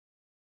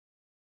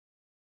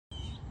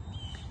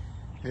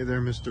Hey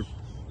there, Mr.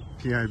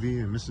 PIB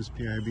and Mrs.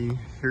 PIB.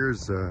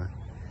 Here's my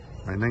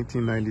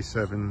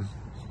 1997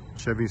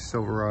 Chevy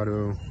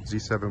Silverado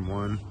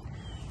Z71.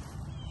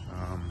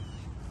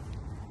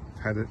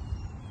 Had it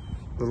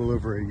a little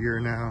over a year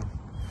now,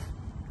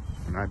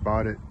 and I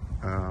bought it.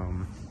 I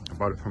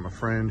bought it from a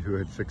friend who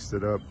had fixed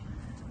it up,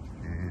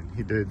 and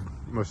he did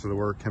most of the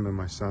work, him and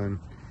my son.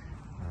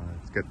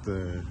 It's got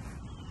the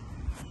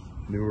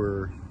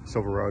newer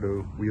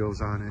Silverado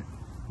wheels on it.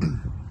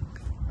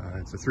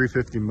 It's a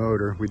 350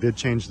 motor. We did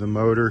change the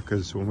motor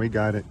because when we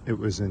got it, it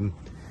was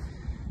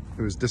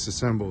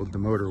disassembled, the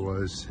motor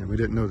was, and we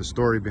didn't know the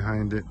story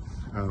behind it.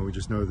 We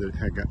just know that it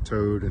had got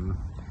towed and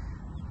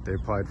they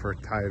applied for a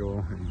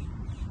title and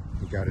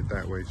we got it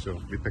that way. So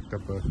we picked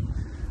up a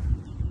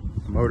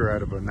motor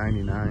out of a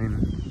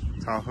 99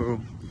 Tahoe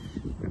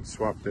and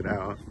swapped it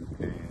out,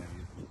 and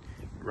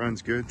it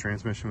runs good.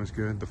 Transmission was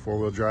good. The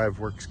four-wheel drive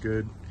works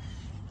good.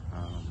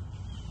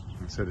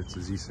 Like I said, it's a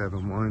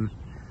Z71.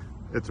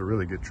 It's a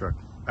really good truck.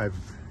 I've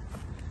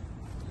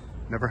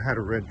never had a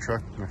red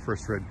truck, my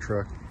first red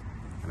truck,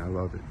 and I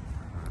love it.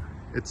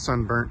 It's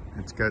sunburnt.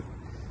 It's got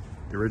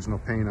the original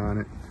paint on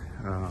it.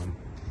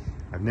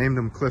 I've named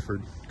him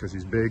Clifford because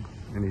he's big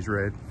and he's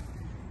red,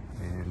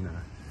 and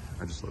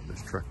I just love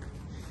this truck.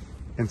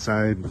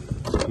 Inside,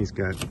 he's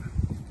got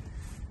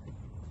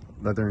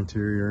leather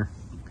interior.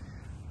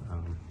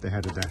 They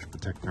had a dash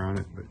protector on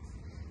it, but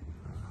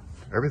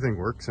everything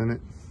works in it.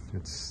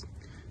 It's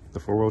the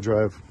four-wheel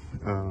drive.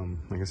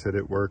 Like I said,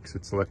 it works.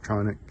 It's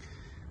electronic.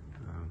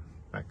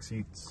 Back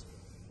seats,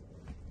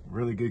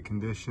 really good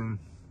condition.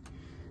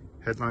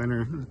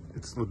 Headliner,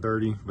 it's a little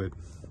dirty, but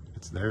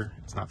it's there.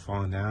 It's not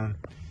falling down.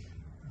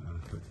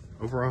 But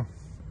overall,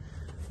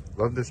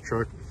 love this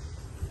truck.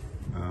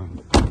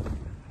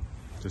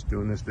 Just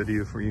doing this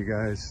video for you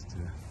guys to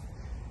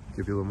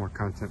give you a little more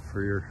content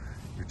for your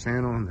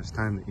channel in this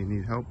time that you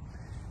need help.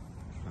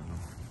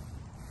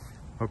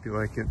 Hope you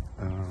like it.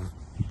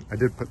 I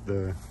did put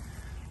the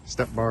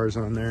step bars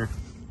on there.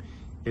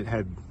 It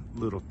had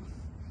little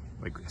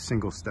like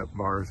single step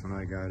bars when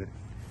I got it,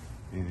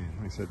 and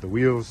like I said, the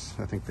wheels,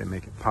 I think they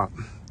make it pop.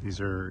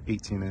 These are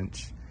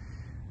 18-inch.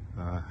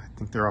 I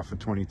think they're off a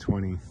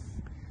 2020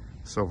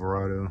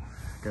 Silverado.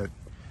 Got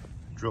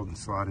drilled and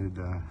slotted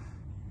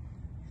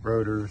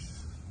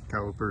rotors,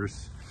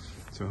 calipers,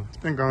 so it's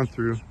been gone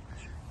through.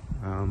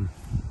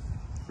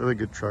 Really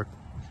good truck.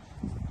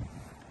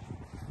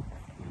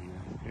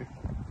 Yeah.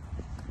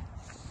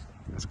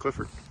 That's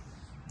Clifford.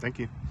 Thank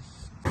you.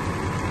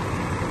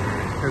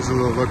 Here's a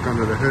little look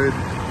under the hood. You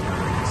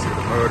can see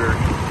the motor.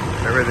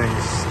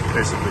 Everything's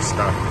basically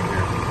stock in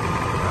here.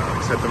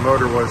 Except the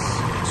motor was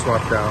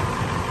swapped out.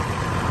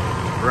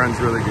 Runs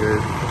really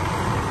good.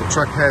 The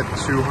truck had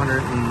 223,000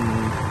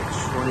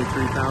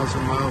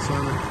 miles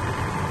on it.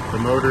 The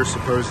motor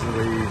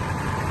supposedly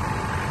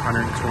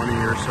 120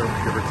 or so,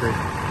 give or take.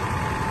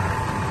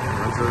 It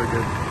runs really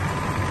good.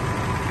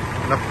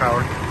 Enough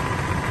power.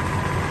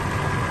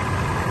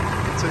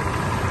 That's it.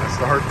 That's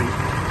the heartbeat.